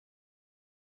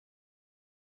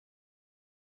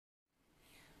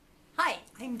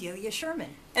I'm Delia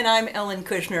Sherman. And I'm Ellen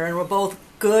Kushner, and we're both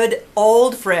good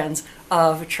old friends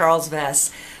of Charles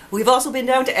Vess. We've also been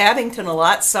down to Abington a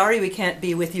lot. Sorry we can't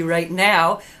be with you right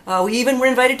now. We even were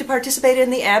invited to participate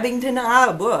in the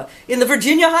in the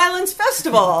Virginia Highlands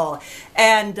Festival.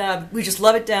 And we just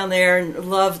love it down there and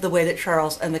love the way that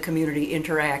Charles and the community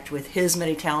interact with his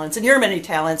many talents and your many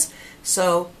talents.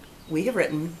 So we have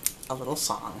written a little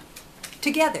song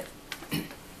together.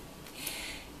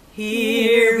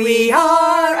 Here we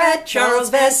are at Charles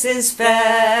Vess's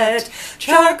fete,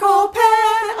 charcoal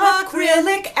pen,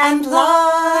 acrylic and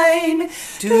line,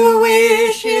 to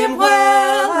wish him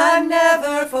well and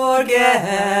never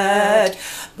forget.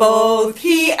 Both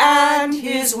he and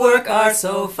his work are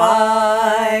so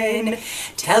fine.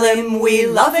 Tell him we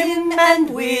love him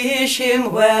and wish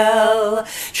him well.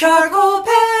 Charcoal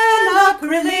pen,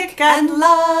 acrylic and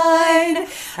line,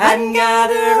 and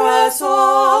gather us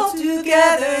all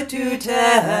together to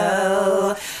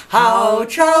tell how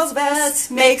Charles Vess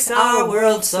makes our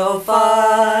world so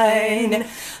fine.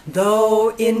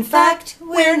 Though in fact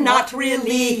we're not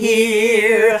really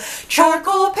here,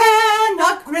 charcoal pen,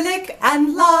 acrylic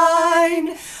and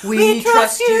line, we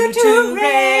trust you to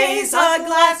raise a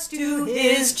glass to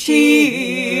his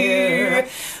cheer.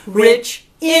 Rich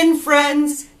in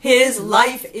friends, his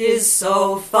life is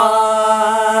so fine.